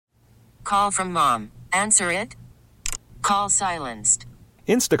Call from mom. Answer it. Call silenced.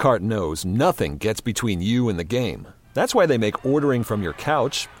 Instacart knows nothing gets between you and the game. That's why they make ordering from your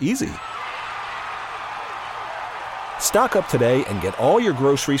couch easy. Stock up today and get all your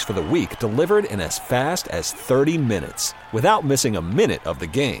groceries for the week delivered in as fast as 30 minutes without missing a minute of the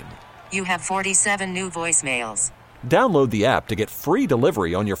game. You have 47 new voicemails. Download the app to get free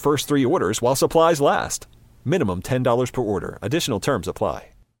delivery on your first 3 orders while supplies last. Minimum $10 per order. Additional terms apply.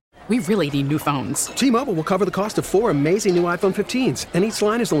 We really need new phones. T-Mobile will cover the cost of 4 amazing new iPhone 15s, and each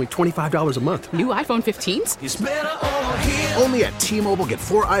line is only $25 a month. New iPhone 15s? It's better over here. Only at T-Mobile, get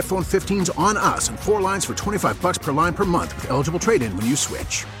 4 iPhone 15s on us and 4 lines for $25 per line per month with eligible trade-in when you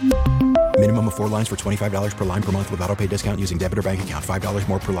switch. Minimum of 4 lines for $25 per line per month with autopay discount using debit or bank account. $5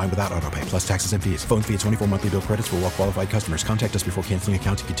 more per line without autopay, plus taxes and fees. Phone fee at 24 monthly bill credits for well-qualified customers. Contact us before canceling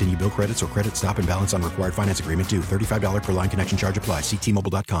account to continue bill credits or credit stop and balance on required finance agreement due. $35 per line connection charge applies. See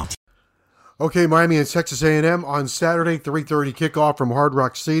T-Mobile.com. Okay, Miami and Texas A&M on Saturday, 3:30 kickoff from Hard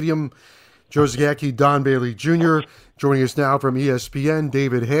Rock Stadium. Joe Z DBJ, Don Bailey Jr. Joining us now from ESPN,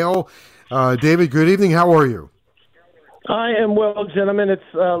 David Hale. David, good evening. How are you? I am well, gentlemen. It's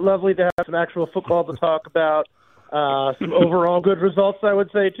lovely to have some actual football to talk about. Some overall good results, I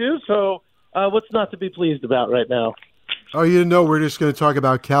would say, too. So what's not to be pleased about right now? Oh, you didn't know we're just going to talk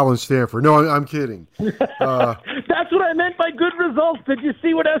about Cal and Stanford. No, I'm kidding. That's what I meant by good results. Did you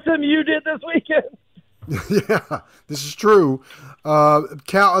see what SMU did this weekend? Yeah, this is true.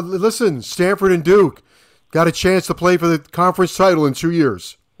 Cal, listen, Stanford and Duke got a chance to play for the conference title in 2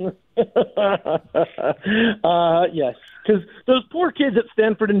 years. Yes, because those poor kids at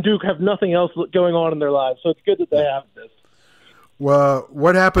Stanford and Duke have nothing else going on in their lives, so it's good that they have this. Well,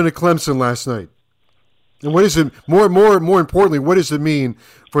 what happened to Clemson last night? And what is it? More importantly, what does it mean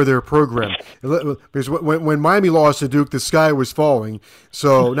for their program? Because when Miami lost to Duke, the sky was falling.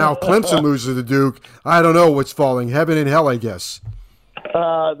 So now Clemson loses to Duke. I don't know what's falling. Heaven and hell, I guess.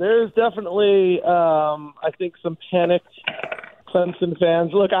 There's definitely, I think, some panicked Clemson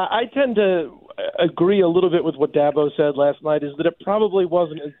fans. Look, I tend to agree a little bit with what Dabo said last night. Is that it probably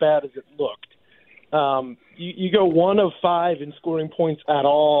wasn't as bad as it looked. You go 1 of 5 in scoring points at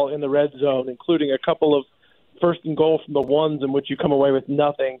all in the red zone, including a couple of first and goal from the ones in which you come away with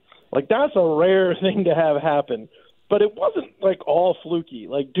nothing. Like, that's a rare thing to have happen. But it wasn't, like, all fluky.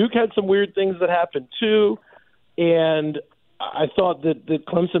 Like, Duke had some weird things that happened, too. And I thought that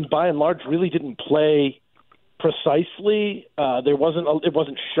Clemson, by and large, really didn't play precisely. It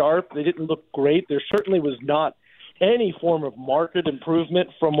wasn't sharp. They didn't look great. There certainly was not any form of marked improvement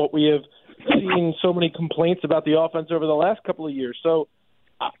from what we have seen so many complaints about the offense over the last couple of years. So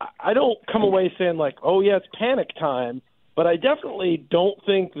I don't come away saying like, oh, yeah, it's panic time. But I definitely don't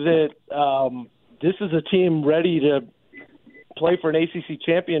think that this is a team ready to play for an ACC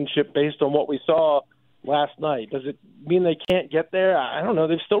championship based on what we saw last night. Does it mean they can't get there? I don't know.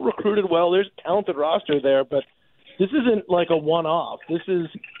 They've still recruited well. There's a talented roster there. But this isn't like a one-off. This is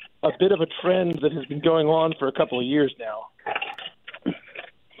a bit of a trend that has been going on for a couple of years now.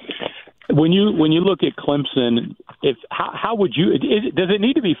 When you look at Clemson, how would you? Does it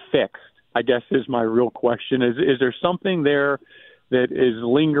need to be fixed? I guess is my real question. Is there something there that is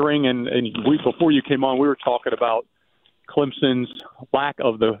lingering? And before you came on, we were talking about Clemson's lack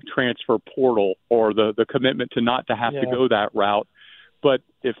of the transfer portal or the commitment to not to have to go that route. But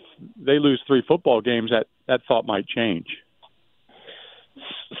if they lose 3 football games, that thought might change.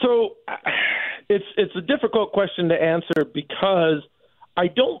 So it's a difficult question to answer because I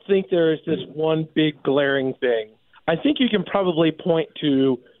don't think there is this one big glaring thing. I think you can probably point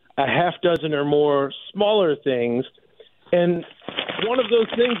to a half dozen or more smaller things. And one of those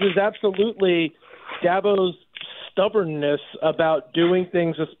things is absolutely Dabo's stubbornness about doing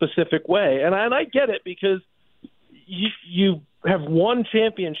things a specific way. And I get it because you have won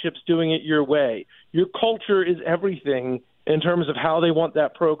championships doing it your way. Your culture is everything in terms of how they want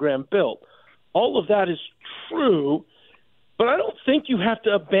that program built. All of that is true. But I don't think you have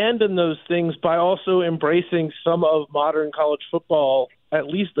to abandon those things by also embracing some of modern college football at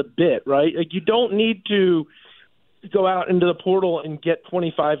least a bit, right? Like, you don't need to go out into the portal and get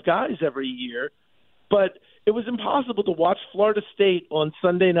 25 guys every year. But it was impossible to watch Florida State on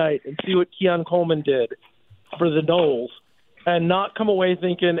Sunday night and see what Keon Coleman did for the Noles and not come away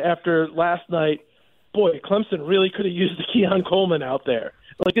thinking after last night, boy, Clemson really could have used the Keon Coleman out there.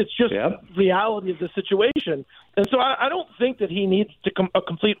 Like, it's just reality of the situation. And so I don't think that he needs to a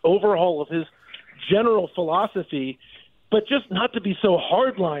complete overhaul of his general philosophy, but just not to be so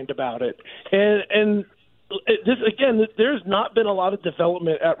hard-lined about it. And there's not been a lot of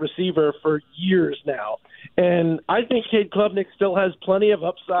development at receiver for years now. And I think Cade Klubnik still has plenty of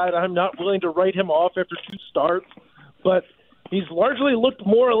upside. I'm not willing to write him off after 2 starts, but he's largely looked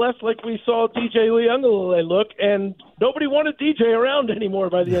more or less like we saw DJ Uiagalelei look, and nobody wanted DJ around anymore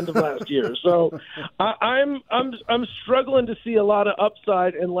by the end of last year. So I'm struggling to see a lot of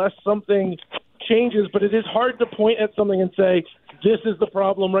upside unless something changes, but it is hard to point at something and say, this is the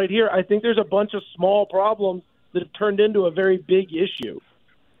problem right here. I think there's a bunch of small problems that have turned into a very big issue.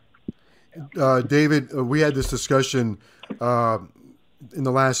 David, we had this discussion in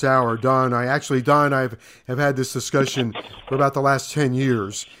the last hour. Don and I have had this discussion for about the last 10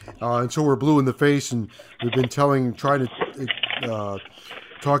 years. Until we're blue in the face, and we've been trying to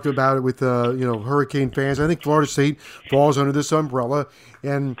talk about it with Hurricane fans. I think Florida State falls under this umbrella.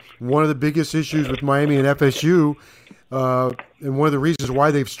 And one of the biggest issues with Miami and FSU, and one of the reasons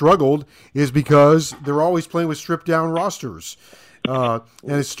why they've struggled, is because they're always playing with stripped-down rosters. And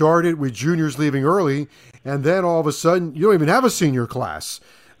it started with juniors leaving early, and then all of a sudden, you don't even have a senior class.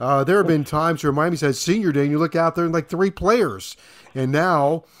 There have been times where Miami's had senior day, and you look out there and like 3 players. And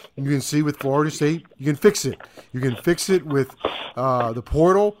now you can see with Florida State, you can fix it. You can fix it with the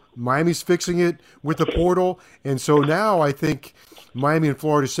portal. Miami's fixing it with the portal. And so now I think Miami and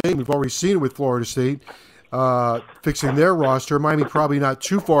Florida State, we've already seen it with Florida State, fixing their roster. Miami probably not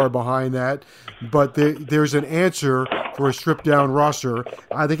too far behind that, but there's an answer for a stripped-down roster.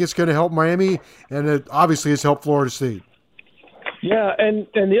 I think it's going to help Miami, and it obviously has helped Florida State. Yeah, and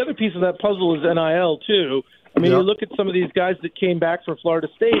the other piece of that puzzle is NIL, too. I mean, You look at some of these guys that came back for Florida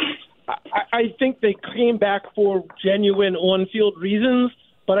State. I think they came back for genuine on-field reasons,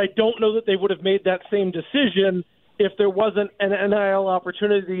 but I don't know that they would have made that same decision if there wasn't an NIL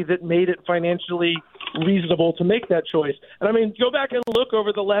opportunity that made it financially reasonable to make that choice. And, I mean, go back and look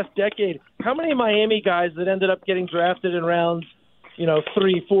over the last decade. How many Miami guys that ended up getting drafted in rounds,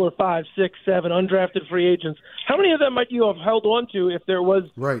 3, 4, 5, 6, 7, undrafted free agents, how many of them might you have held on to if there was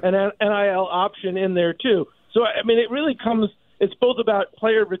an NIL option in there too? So, I mean, it really comes – it's both about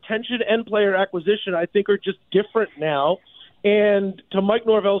player retention and player acquisition, I think, are just different now. And to Mike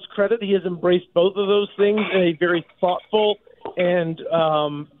Norvell's credit, he has embraced both of those things in a very thoughtful and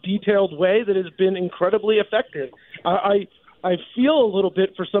detailed way that has been incredibly effective. I feel a little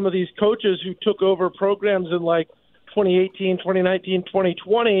bit for some of these coaches who took over programs in like 2018, 2019,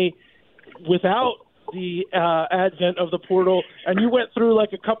 2020 without the advent of the portal, and you went through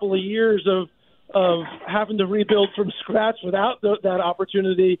like a couple of years of having to rebuild from scratch without that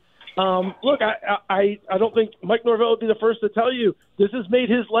opportunity. Look, I don't think Mike Norvell would be the first to tell you this has made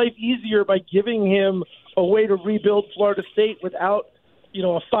his life easier by giving him a way to rebuild Florida State without,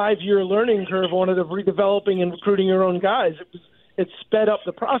 a 5-year learning curve on it of redeveloping and recruiting your own guys. It sped up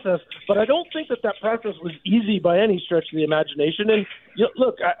the process, but I don't think that process was easy by any stretch of the imagination. And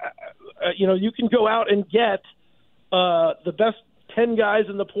look, you can go out and get the best 10 guys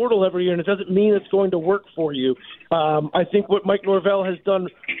in the portal every year, and it doesn't mean it's going to work for you. I think what Mike Norvell has done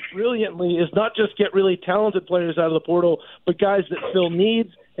brilliantly is not just get really talented players out of the portal, but guys that fill needs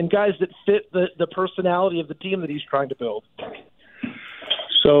and guys that fit the personality of the team that he's trying to build.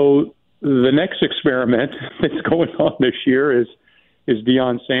 So the next experiment that's going on this year is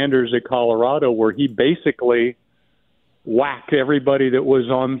Deion Sanders at Colorado, where he basically whacked everybody that was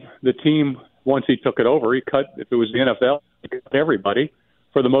on the team once he took it over. He cut, if it was the NFL, he cut everybody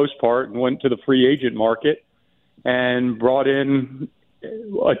for the most part and went to the free agent market and brought in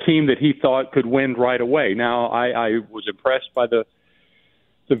a team that he thought could win right away. Now, I was impressed by the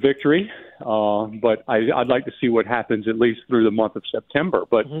victory, but I'd like to see what happens at least through the month of September.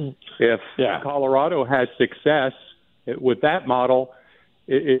 But if Colorado has success with that model,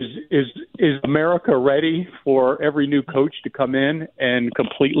 is America ready for every new coach to come in and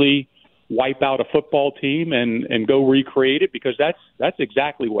completely wipe out a football team and go recreate it? Because that's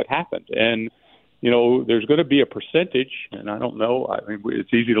exactly what happened. And there's going to be a percentage, and I don't know. I mean,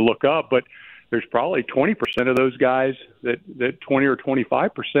 it's easy to look up, but there's probably 20% of those guys that 20 or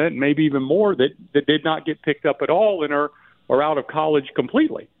 25%, maybe even more, that did not get picked up at all and are out of college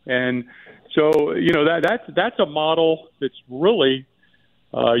completely. And so, that's a model that's really,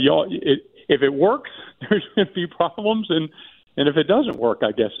 if it works, there's going to be problems, and if it doesn't work,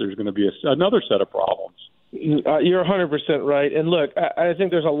 I guess there's going to be another set of problems. You're 100% right. And look, I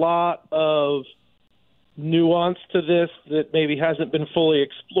think there's a lot of nuance to this that maybe hasn't been fully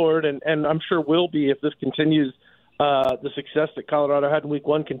explored, and I'm sure will be if this continues. The success that Colorado had in Week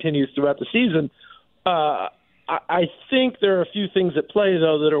 1 continues throughout the season. I think there are a few things at play,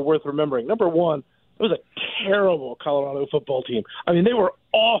 though, that are worth remembering. Number one, it was a terrible Colorado football team. I mean, they were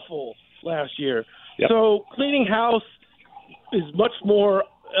awful last year. Yep. So cleaning house is much more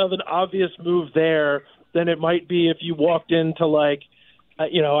of an obvious move there than it might be if you walked into I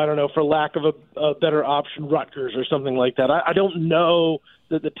don't know, for lack of a better option, Rutgers or something like that. I don't know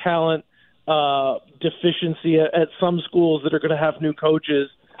that the talent deficiency at some schools that are going to have new coaches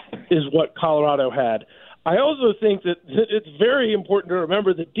is what Colorado had. I also think that it's very important to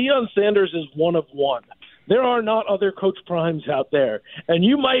remember that Deion Sanders is one of one. There are not other Coach Primes out there. And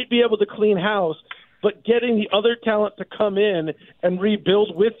you might be able to clean house, but getting the other talent to come in and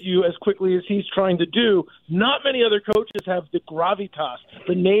rebuild with you as quickly as he's trying to do, not many other coaches have the gravitas,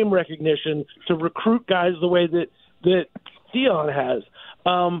 the name recognition to recruit guys the way that Deion has.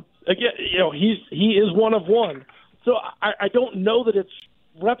 Again, he is one of one. So I don't know that it's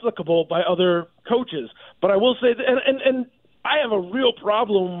replicable by other coaches. But I will say that, and I have a real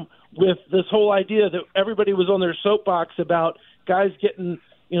problem with this whole idea that everybody was on their soapbox about guys getting,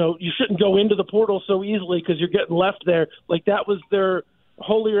 you shouldn't go into the portal so easily because you're getting left there. Like that was their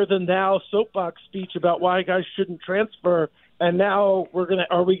holier-than-thou soapbox speech about why guys shouldn't transfer. And now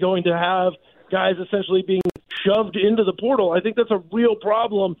are we going to have guys essentially being shoved into the portal? I think that's a real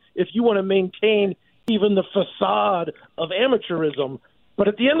problem if you want to maintain even the facade of amateurism. But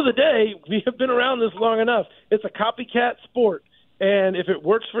at the end of the day, we have been around this long enough. It's a copycat sport. And if it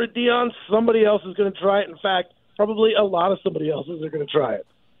works for Deion, somebody else is going to try it. In fact, probably a lot of somebody else's are going to try it.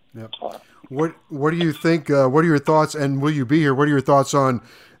 Yep. What do you think? What are your thoughts? And will you be here? What are your thoughts on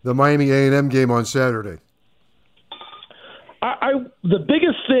the Miami A&M game on Saturday? The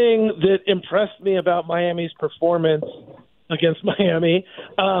biggest thing that impressed me about Miami's performance against Miami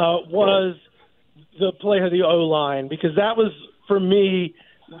was the play of the O-line, because that was, for me,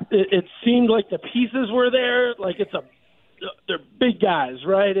 it seemed like the pieces were there. Like they're big guys,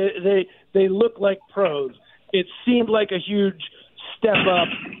 right? They look like pros. It seemed like a huge step up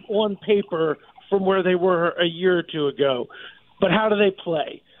on paper from where they were a year or two ago. But how do they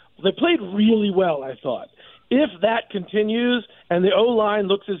play? They played really well, I thought. If that continues and the O-line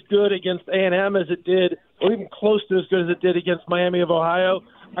looks as good against A&M as it did, or even close to as good as it did against Miami of Ohio,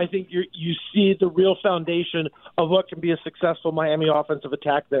 I think you see the real foundation of what can be a successful Miami offensive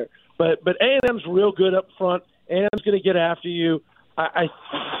attack there. But A&M's real good up front. A&M's going to get after you.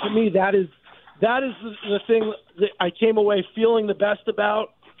 To me, that is the thing that I came away feeling the best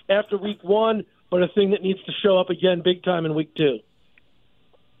about after week one, but a thing that needs to show up again big time in week two.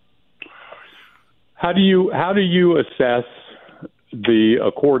 How do you assess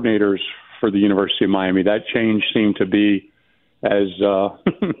the coordinators for the University of Miami? That change seemed to be as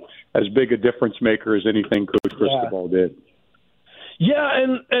as big a difference maker as anything Coach Cristobal did. Yeah,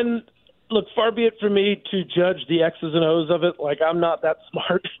 and look, far be it for me to judge the X's and O's of it. Like, I'm not that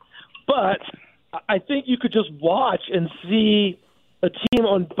smart. But I think you could just watch and see a team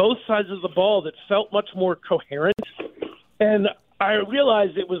on both sides of the ball that felt much more coherent. And I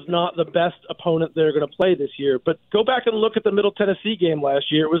realized it was not the best opponent they're going to play this year. But go back and look at the Middle Tennessee game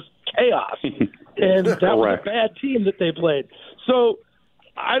last year. It was chaos. And that was a bad team that they played. So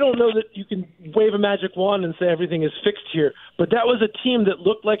I don't know that you can wave a magic wand and say everything is fixed here, but that was a team that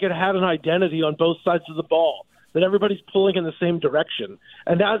looked like it had an identity on both sides of the ball, that everybody's pulling in the same direction.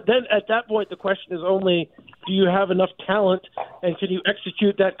 And then at that point, the question is only, do you have enough talent and can you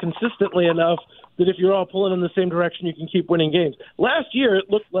execute that consistently enough that if you're all pulling in the same direction, you can keep winning games? Last year, it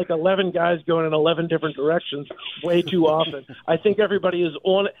looked like 11 guys going in 11 different directions way too often. I think everybody is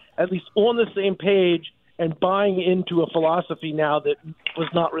at least on the same page and buying into a philosophy now that was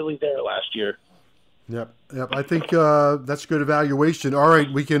not really there last year. Yep. I think that's good evaluation. All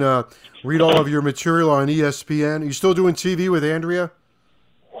right, we can read all of your material on ESPN. Are you still doing TV with Andrea?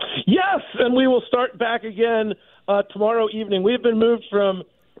 Yes, and we will start back again tomorrow evening. We have been moved from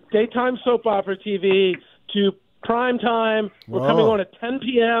daytime soap opera TV to prime time. We're coming on at 10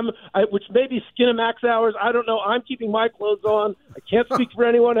 p.m., which may be Skinamax hours. I don't know. I'm keeping my clothes on. I can't speak for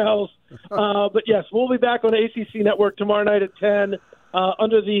anyone else. But, yes, we'll be back on ACC Network tomorrow night at 10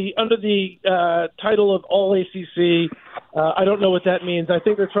 under the title of All ACC. I don't know what that means. I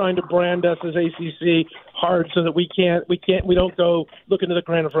think they're trying to brand us as ACC hard so that we don't go look into the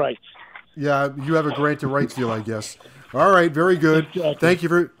grant of rights. Yeah, you have a grant of rights deal, I guess. All right, very good.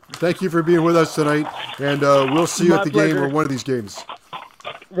 Exactly. Thank you for being with us tonight, and we'll see you at the game or one of these games.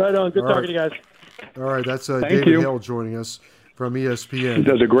 Right on. Good talking to you guys. All right, that's David Hale joining us from ESPN. He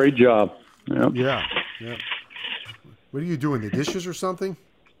does a great job. Yep. Yeah. What are you doing, the dishes or something?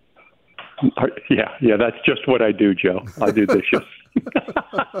 Yeah, that's just what I do, Joe. I do dishes.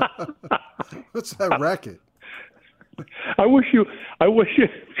 What's that racket? I wish you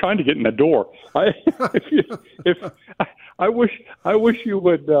trying to get in the door. I wish you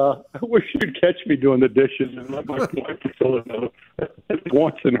would. I wish you'd catch me doing the dishes and let my wife feel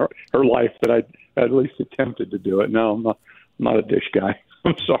once in her life that I at least attempted to do it. No, I'm not a dish guy.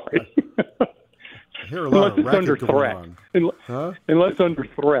 I'm sorry. Unless it's under threat. Unless under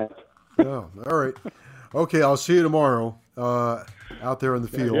threat. Oh, all right. Okay, I'll see you tomorrow out there in the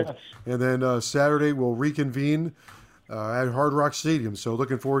field. Yes. And then Saturday we'll reconvene at Hard Rock Stadium. So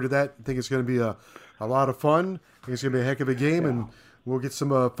looking forward to that. I think it's going to be a lot of fun. I think it's going to be a heck of a game, and we'll get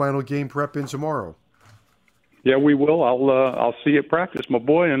some final game prep in tomorrow. Yeah, we will. I'll see you at practice, my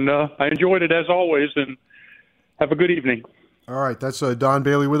boy, and I enjoyed it as always, and have a good evening. All right, that's Don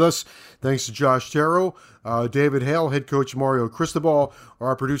Bailey with us. Thanks to Josh Terrell, David Hale, head coach Mario Cristobal,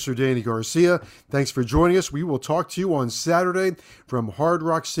 our producer Danny Garcia. Thanks for joining us. We will talk to you on Saturday from Hard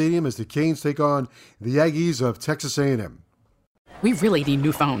Rock Stadium as the Canes take on the Aggies of Texas A&M. We really need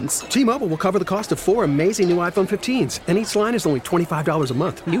new phones. T-Mobile will cover the cost of 4 amazing new iPhone 15s, and each line is only $25 a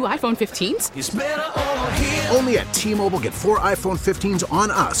month. New iPhone 15s? It's better over here. Only at T-Mobile, get 4 iPhone 15s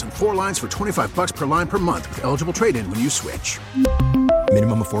on us and 4 lines for $25 per line per month with eligible trade-in when you switch.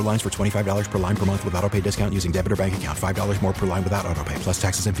 Minimum of 4 lines for $25 per line per month with autopay discount using debit or bank account. $5 more per line without autopay, plus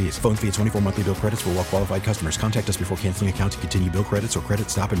taxes and fees. Phone fee at 24 monthly bill credits for well-qualified customers. Contact us before canceling account to continue bill credits or credit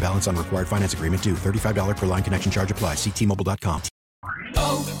stop and balance on required finance agreement due. $35 per line connection charge applies. See T-Mobile.com.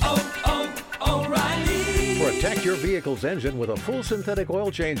 O'Reilly. Protect your vehicle's engine with a full synthetic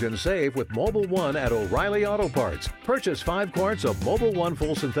oil change and save with Mobile One at O'Reilly Auto Parts. Purchase 5 quarts of Mobile One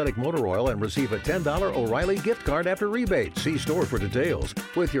full synthetic motor oil and receive a $10 O'Reilly gift card after rebate. See store for details.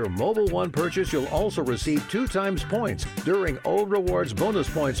 With your Mobile One purchase, you'll also receive 2 times points during O Rewards Bonus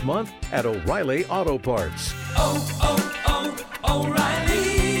Points Month at O'Reilly Auto Parts.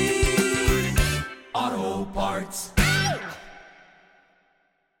 O'Reilly Auto Parts.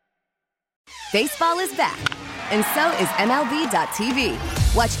 Baseball is back, and so is MLB.tv.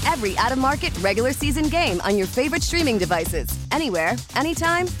 Watch every out-of-market regular season game on your favorite streaming devices, anywhere,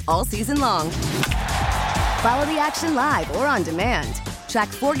 anytime, all season long. Follow the action live or on demand. Track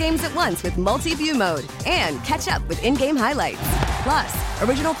 4 games at once with multi-view mode and catch up with in-game highlights. Plus,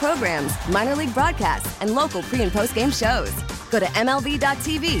 original programs, minor league broadcasts, and local pre- and post-game shows. Go to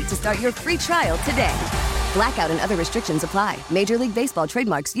MLB.tv to start your free trial today. Blackout and other restrictions apply. Major League Baseball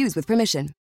trademarks used with permission.